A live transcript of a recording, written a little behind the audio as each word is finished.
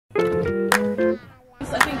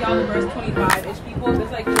the verse 25-ish people.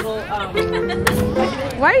 There's like little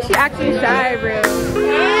Why is she acting shy, bro?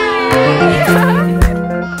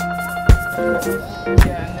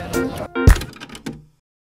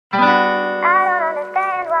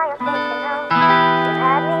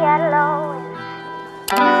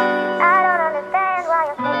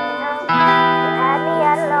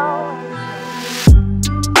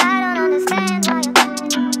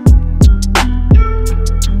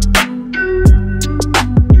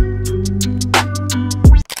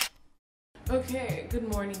 Okay, good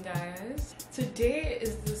morning guys. Today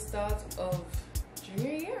is the start of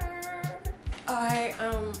junior year. I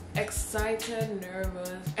am excited,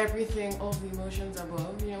 nervous, everything, all the emotions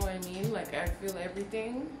above, you know what I mean? Like I feel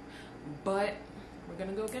everything, but we're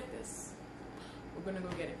gonna go get this. We're gonna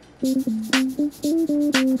go get it.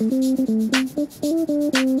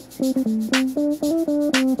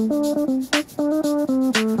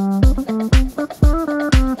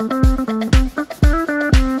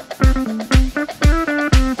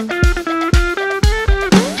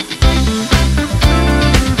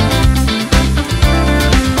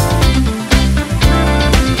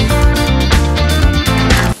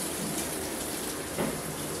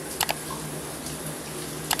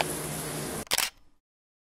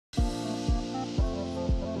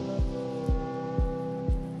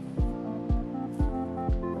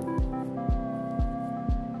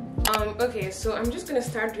 Okay, so I'm just gonna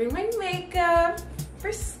start doing my makeup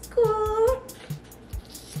for school.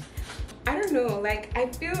 I don't know, like I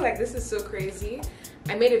feel like this is so crazy.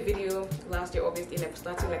 I made a video last year, obviously, like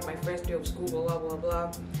starting like my first day of school, blah blah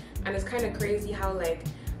blah, and it's kind of crazy how like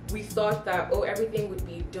we thought that, oh, everything would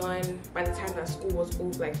be done by the time that school was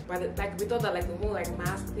over, like we thought that like the whole like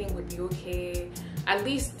mask thing would be okay, at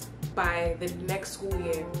least by the next school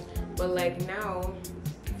year. But like now,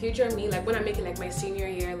 future me, like when I'm making like my senior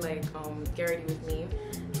year, like get ready with me,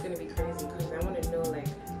 it's gonna be crazy because I want to know like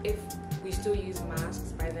if we still use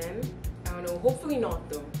masks by then. I don't know, hopefully not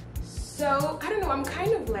though. So I don't know, I'm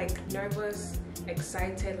kind of like nervous,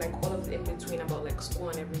 excited, like all of the in between about like school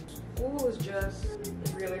and everything. School is just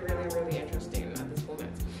really interesting at this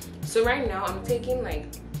moment. So right now I'm taking like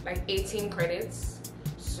 18 credits.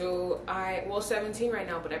 So well 17 right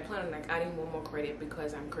now, but I plan on like adding one more credit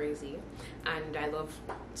because I'm crazy and I love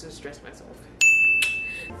to stress myself.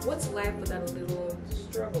 What's life without a little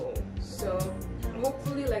struggle? So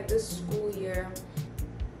hopefully like this school year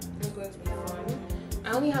is going to be fun.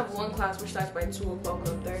 I only have one class which starts by 2 o'clock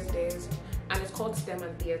on Thursdays, and it's called STEM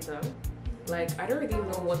and Theater. Like I don't really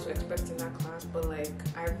know what to expect in that class, but like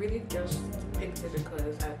I really just picked it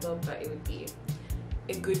because I thought that it would be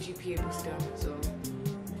a good GPA booster. So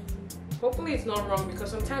hopefully it's not wrong,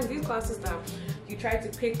 because sometimes these classes that you try to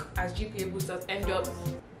pick as GPA boosters end up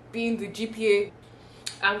being the GPA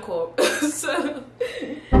anchor. So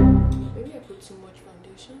maybe I put too much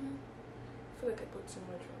foundation. I feel like I put too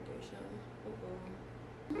much foundation.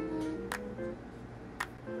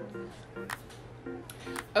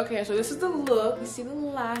 Okay, so this is the look. You see the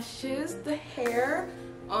lashes, the hair.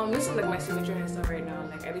 This is like my signature hairstyle right now.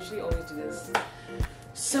 Like I literally always do this.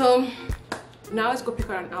 So now let's go pick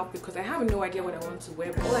out an outfit because I have no idea what I want to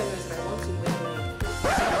wear. But all I know is that I want to wear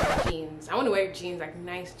jeans. I want to wear jeans, like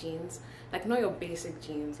nice jeans, like not your basic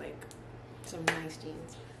jeans, like some nice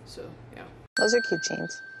jeans. So yeah, those are cute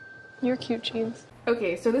jeans. You're cute jeans.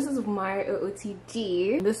 Okay, so this is my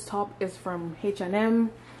OOTD. This top is from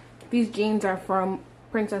H&M. These jeans are from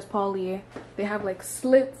Princess Polly. They have like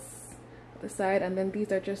slits at the side, and then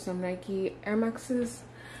these are just some Nike Air Maxes.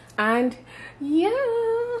 And yeah,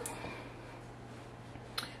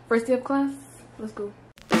 first day of class, let's go.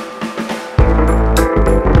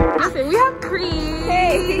 Listen, we have cream.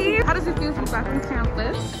 Hey, how does it feel to be back on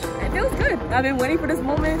campus? It feels good. I've been waiting for this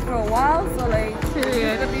moment for a while, so like,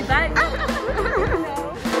 period. To be back.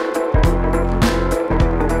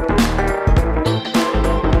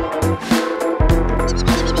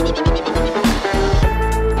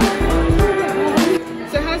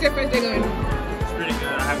 So how's your first day going? It's pretty good. I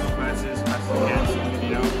have no classes. Classes canceled, you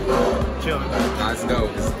know, chilling. It's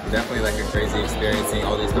dope. It's definitely like a crazy experience seeing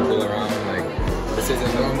all these people around. Like, this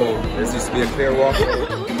isn't normal. This used to be a clear walk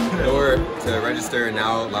door to register, and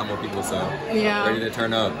now a lot more people, so yeah, ready to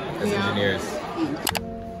turn up as engineers.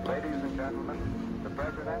 Ladies and gentlemen, the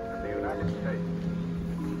President of the United States.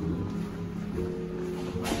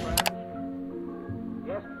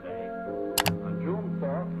 Yesterday, on June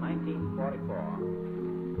 4th,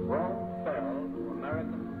 1944, Rome fell to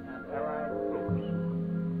American and Allied troops.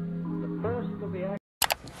 The first of the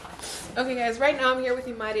Okay guys, right now I'm here with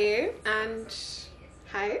Imade, and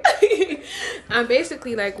Hi. And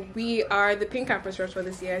basically, like, we are the Pink Campus Reps for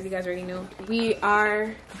this year, as you guys already know. We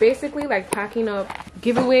are basically like packing up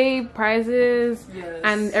giveaway prizes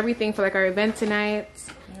and everything for like our event tonight.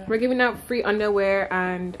 We're giving out free underwear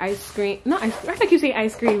and ice cream. No, I keep saying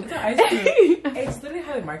ice cream. It's not ice cream. It's literally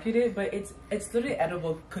how they market it, but it's literally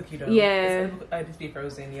edible cookie dough. Yeah. It's edible, just be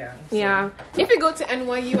frozen, yeah. So. Yeah. If you go to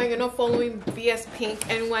NYU and you're not following VS Pink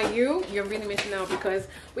NYU, you're really missing out because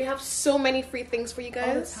we have so many free things for you All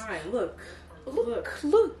the guys. time. Look. Look.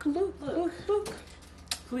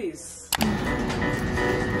 Please.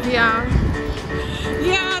 Yeah.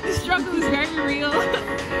 Yeah, the struggle is very real.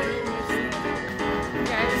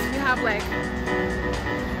 Guys, we have like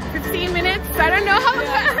 15 minutes. I don't know how long.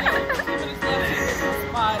 15 minutes left to get the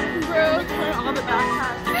spot. Bro. Turn all the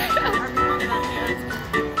backpacks.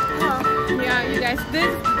 Yeah, you guys, this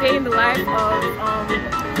is the day in the life of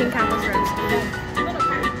Pink Campus Reps.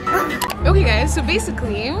 Okay guys, so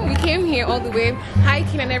basically we came here all the way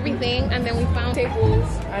hiking and everything, and then we found tables.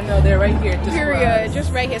 I know, they're right here.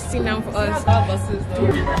 Just right here sitting down for us. All buses though.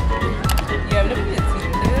 Yeah, I've never been to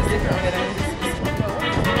team. It's different than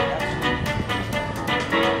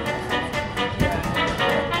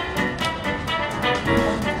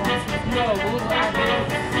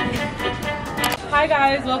Hi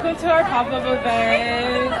guys, welcome to our pop-up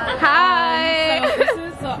event. Hi!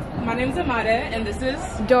 My name is Amada and this is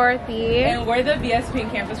Dorothy. And we're the VS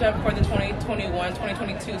Pink Campus Rep for the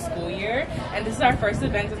 2021-2022 school year. And this is our first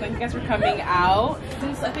event, so thank you guys for coming out.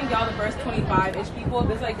 Since I think y'all the first 25-ish people,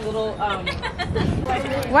 there's like little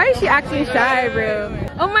Why is she acting shy, bro?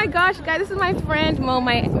 Oh my gosh, guys, this is my friend, Mo,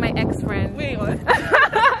 my ex-friend. Wait, what?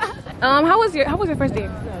 How was your first day?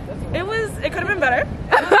 It could have been better.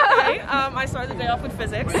 Okay. I started the day off with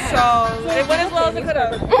physics, so it went as well as it could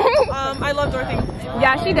have. I love Dorothy.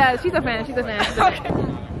 Yeah, she does. She's a fan. Okay.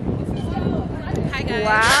 Hi guys.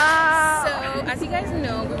 Wow. So as you guys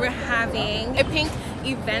know, we were having a pink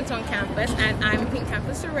event on campus, and I'm Pink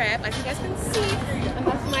Campus Rep, as you guys can see, and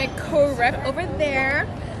that's my co-rep over there.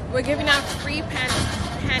 We're giving out free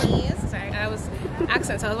panties. Sorry, I was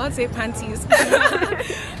accents. I was about to say panties.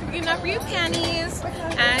 We're giving out free panties,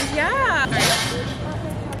 and yeah.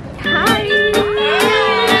 Hi.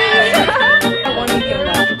 I want to get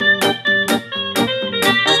that.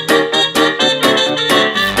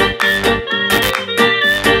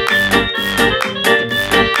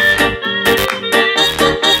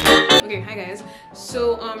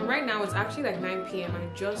 So right now it's actually like 9 p.m. I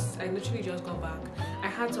literally just got back. I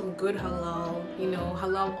had some good halal, you know,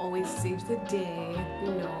 halal always saves the day,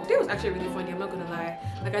 you know. Today was actually really funny, I'm not gonna lie.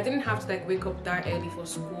 Like, I didn't have to like wake up that early for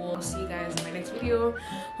school. I'll see you guys in my next video.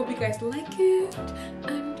 Hope you guys like it,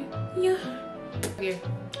 and yeah. Okay,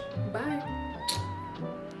 bye.